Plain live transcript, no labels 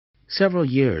Several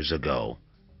years ago,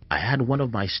 I had one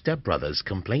of my stepbrothers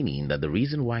complaining that the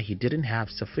reason why he didn't have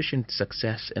sufficient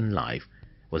success in life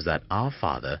was that our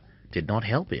father did not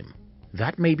help him.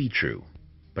 That may be true,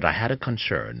 but I had a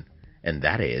concern, and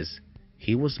that is,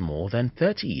 he was more than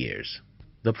 30 years.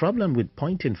 The problem with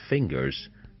pointing fingers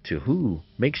to who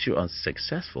makes you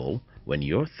unsuccessful when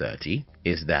you're 30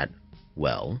 is that,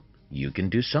 well, you can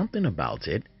do something about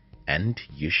it, and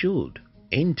you should.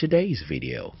 In today's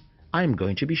video, I'm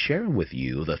going to be sharing with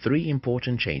you the 3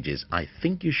 important changes I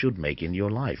think you should make in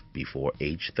your life before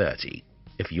age 30.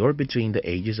 If you're between the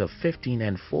ages of 15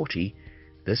 and 40,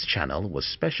 this channel was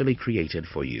specially created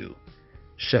for you.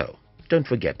 So, don't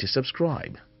forget to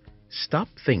subscribe. Stop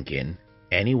thinking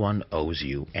anyone owes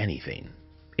you anything.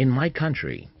 In my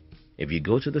country, if you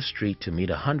go to the street to meet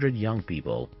 100 young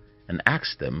people and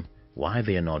ask them why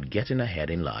they are not getting ahead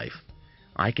in life,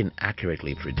 I can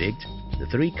accurately predict the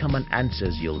 3 common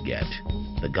answers you'll get.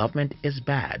 The government is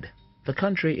bad, the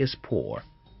country is poor,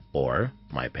 or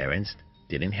my parents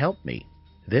didn't help me.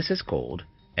 This is called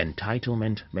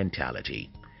entitlement mentality,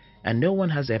 and no one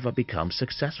has ever become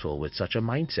successful with such a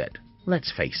mindset.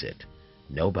 Let's face it,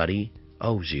 nobody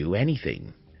owes you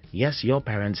anything. Yes, your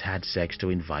parents had sex to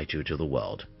invite you to the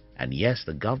world, and yes,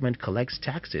 the government collects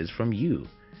taxes from you,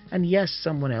 and yes,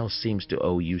 someone else seems to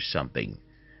owe you something.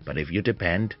 But if you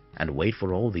depend and wait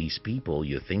for all these people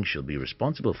you think should be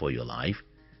responsible for your life,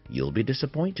 you'll be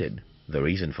disappointed. The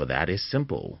reason for that is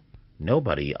simple.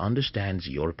 Nobody understands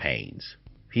your pains.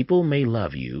 People may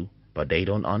love you, but they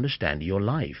don't understand your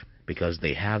life because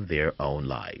they have their own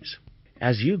lives.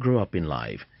 As you grow up in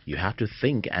life, you have to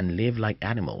think and live like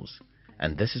animals.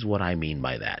 And this is what I mean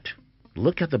by that.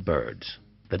 Look at the birds,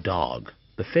 the dog,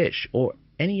 the fish, or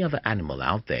any other animal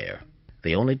out there.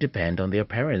 They only depend on their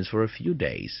parents for a few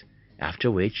days,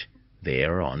 after which they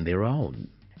are on their own.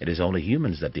 It is only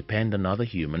humans that depend on other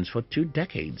humans for 2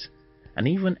 decades. And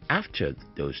even after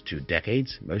those 2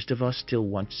 decades, most of us still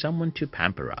want someone to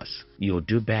pamper us. You'll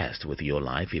do best with your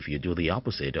life if you do the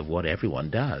opposite of what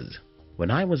everyone does. When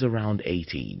I was around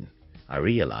 18, I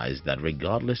realized that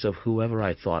regardless of whoever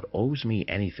I thought owes me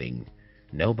anything,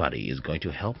 nobody is going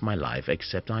to help my life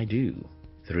except I do.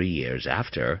 3 years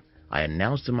after, I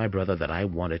announced to my brother that I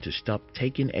wanted to stop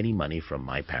taking any money from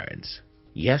my parents.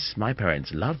 Yes, my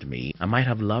parents loved me. I might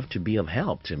have loved to be of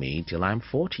help to me till I'm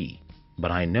 40.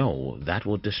 But I know that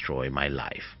will destroy my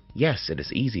life. Yes, it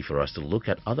is easy for us to look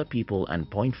at other people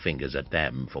and point fingers at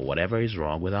them for whatever is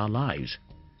wrong with our lives.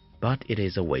 But it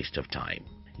is a waste of time.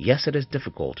 Yes, it is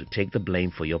difficult to take the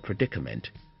blame for your predicament.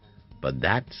 But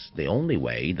that's the only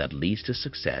way that leads to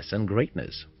success and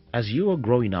greatness. As you are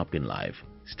growing up in life,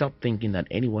 stop thinking that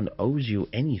anyone owes you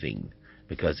anything,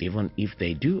 because even if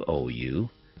they do owe you,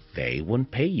 they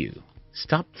won't pay you.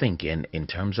 Stop thinking in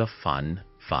terms of fun,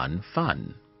 fun,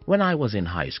 fun. When I was in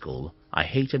high school, I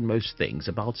hated most things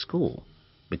about school,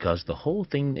 because the whole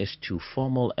thing is too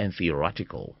formal and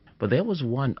theoretical. But there was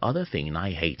one other thing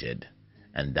I hated,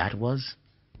 and that was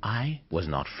I was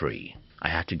not free. I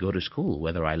had to go to school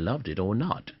whether I loved it or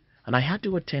not, and I had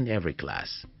to attend every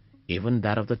class, even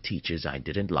that of the teachers I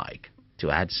didn't like. To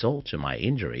add salt to my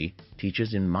injury,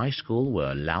 teachers in my school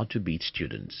were allowed to beat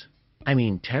students. I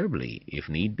mean terribly if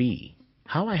need be.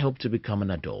 How I hope to become an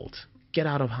adult, get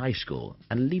out of high school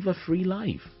and live a free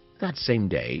life. That same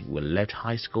day, we left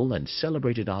high school and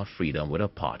celebrated our freedom with a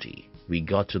party. We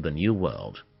got to the new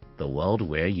world, the world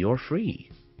where you're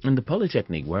free. In the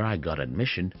Polytechnic where I got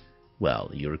admission, well,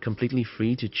 you're completely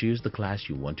free to choose the class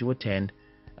you want to attend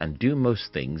and do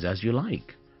most things as you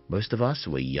like. Most of us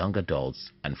were young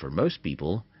adults, and for most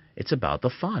people, it's about the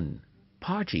fun,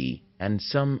 party, and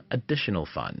some additional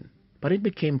fun. But it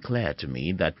became clear to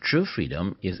me that true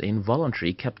freedom is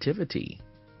involuntary captivity.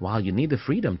 While you need the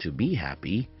freedom to be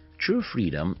happy, true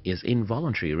freedom is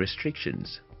involuntary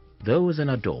restrictions. Though as an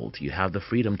adult you have the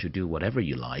freedom to do whatever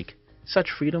you like,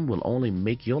 such freedom will only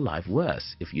make your life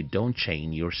worse if you don't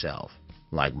chain yourself.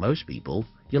 Like most people,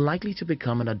 you're likely to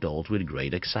become an adult with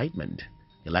great excitement.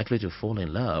 You're likely to fall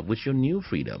in love with your new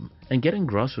freedom and get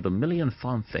engrossed with a million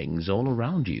fun things all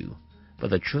around you.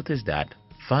 But the truth is that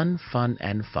fun, fun,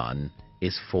 and fun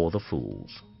is for the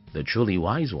fools. The truly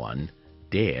wise one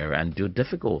dare and do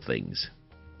difficult things,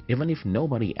 even if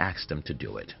nobody asks them to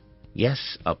do it.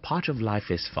 Yes, a part of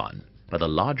life is fun, but a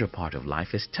larger part of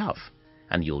life is tough,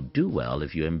 and you'll do well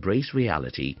if you embrace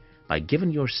reality by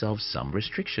giving yourself some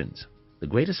restrictions. The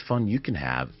greatest fun you can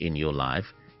have in your life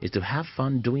is to have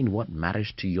fun doing what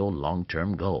matters to your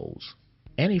long-term goals.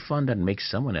 Any fun that makes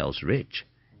someone else rich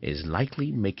is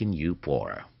likely making you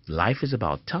poorer. Life is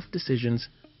about tough decisions,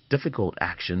 difficult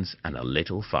actions, and a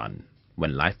little fun.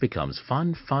 When life becomes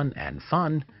fun, fun, and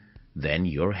fun, then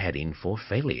you're heading for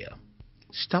failure.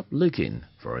 Stop looking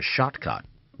for a shortcut.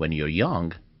 When you're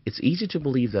young, it's easy to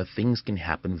believe that things can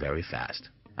happen very fast.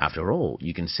 After all,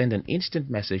 you can send an instant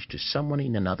message to someone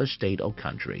in another state or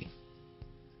country.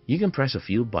 You can press a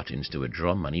few buttons to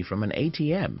withdraw money from an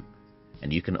ATM,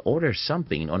 and you can order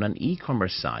something on an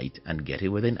e-commerce site and get it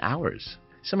within hours.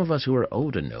 Some of us who are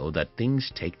older know that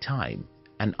things take time,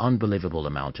 an unbelievable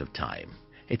amount of time.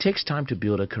 It takes time to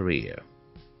build a career.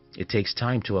 It takes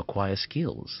time to acquire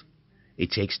skills.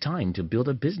 It takes time to build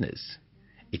a business.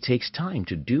 It takes time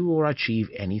to do or achieve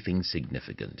anything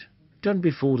significant. Don't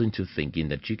be fooled into thinking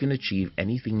that you can achieve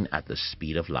anything at the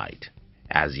speed of light.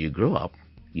 As you grow up,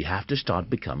 you have to start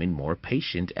becoming more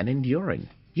patient and enduring.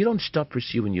 You don't stop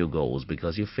pursuing your goals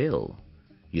because you fail.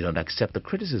 You don't accept the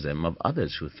criticism of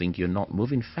others who think you're not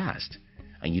moving fast,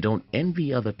 and you don't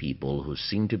envy other people who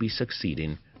seem to be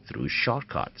succeeding through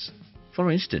shortcuts.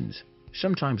 For instance,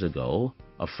 some time ago,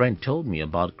 a friend told me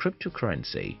about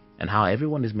cryptocurrency and how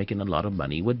everyone is making a lot of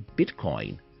money with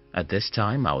Bitcoin. At this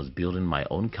time, I was building my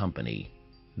own company,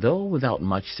 though without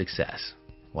much success.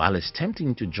 While it's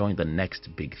tempting to join the next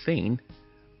big thing,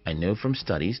 I know from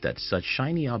studies that such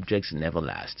shiny objects never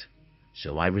last.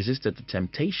 So I resisted the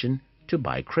temptation to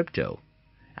buy crypto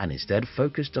and instead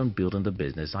focused on building the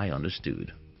business I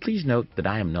understood. Please note that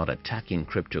I am not attacking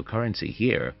cryptocurrency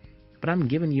here, but I'm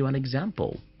giving you an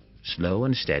example. Slow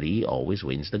and steady always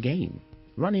wins the game.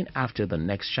 Running after the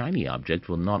next shiny object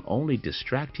will not only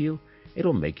distract you,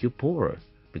 it'll make you poorer,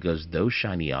 because those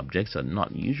shiny objects are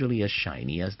not usually as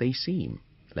shiny as they seem.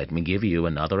 Let me give you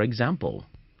another example.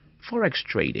 Forex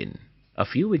trading. A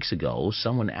few weeks ago,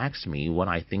 someone asked me what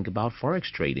I think about Forex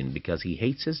trading because he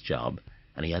hates his job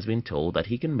and he has been told that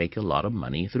he can make a lot of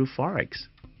money through Forex.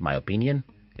 My opinion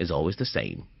is always the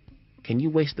same. Can you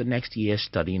waste the next year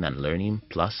studying and learning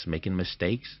plus making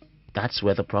mistakes? That's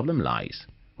where the problem lies.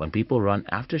 When people run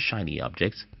after shiny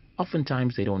objects,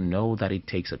 oftentimes they don't know that it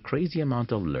takes a crazy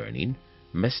amount of learning,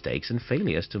 mistakes and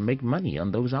failures to make money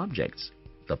on those objects.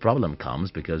 The problem comes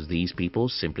because these people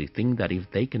simply think that if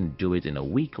they can do it in a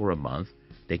week or a month,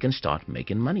 they can start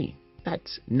making money.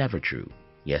 That's never true.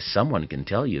 Yes, someone can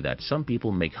tell you that some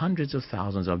people make hundreds of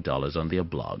thousands of dollars on their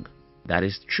blog. That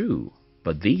is true,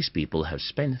 but these people have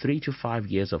spent 3 to 5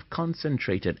 years of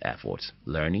concentrated efforts,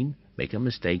 learning, making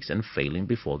mistakes and failing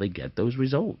before they get those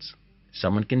results.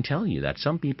 Someone can tell you that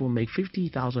some people make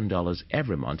 $50,000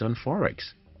 every month on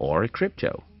Forex or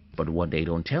crypto. But what they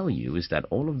don't tell you is that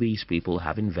all of these people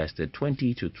have invested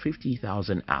 20 to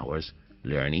 50,000 hours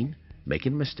learning,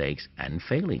 making mistakes, and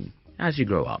failing. As you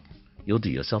grow up, you'll do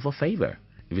yourself a favor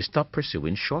if you stop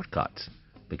pursuing shortcuts,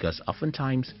 because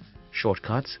oftentimes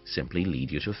shortcuts simply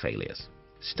lead you to failures.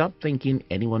 Stop thinking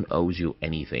anyone owes you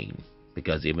anything,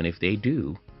 because even if they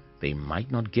do, they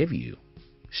might not give you.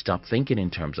 Stop thinking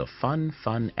in terms of fun,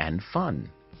 and fun.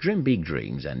 Dream big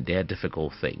dreams and dare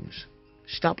difficult things.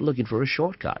 Stop looking for a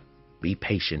shortcut. Be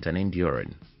patient and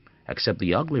enduring. Accept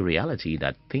the ugly reality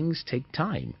that things take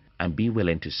time and be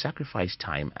willing to sacrifice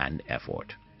time and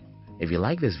effort. If you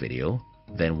like this video,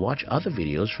 then watch other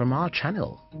videos from our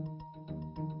channel.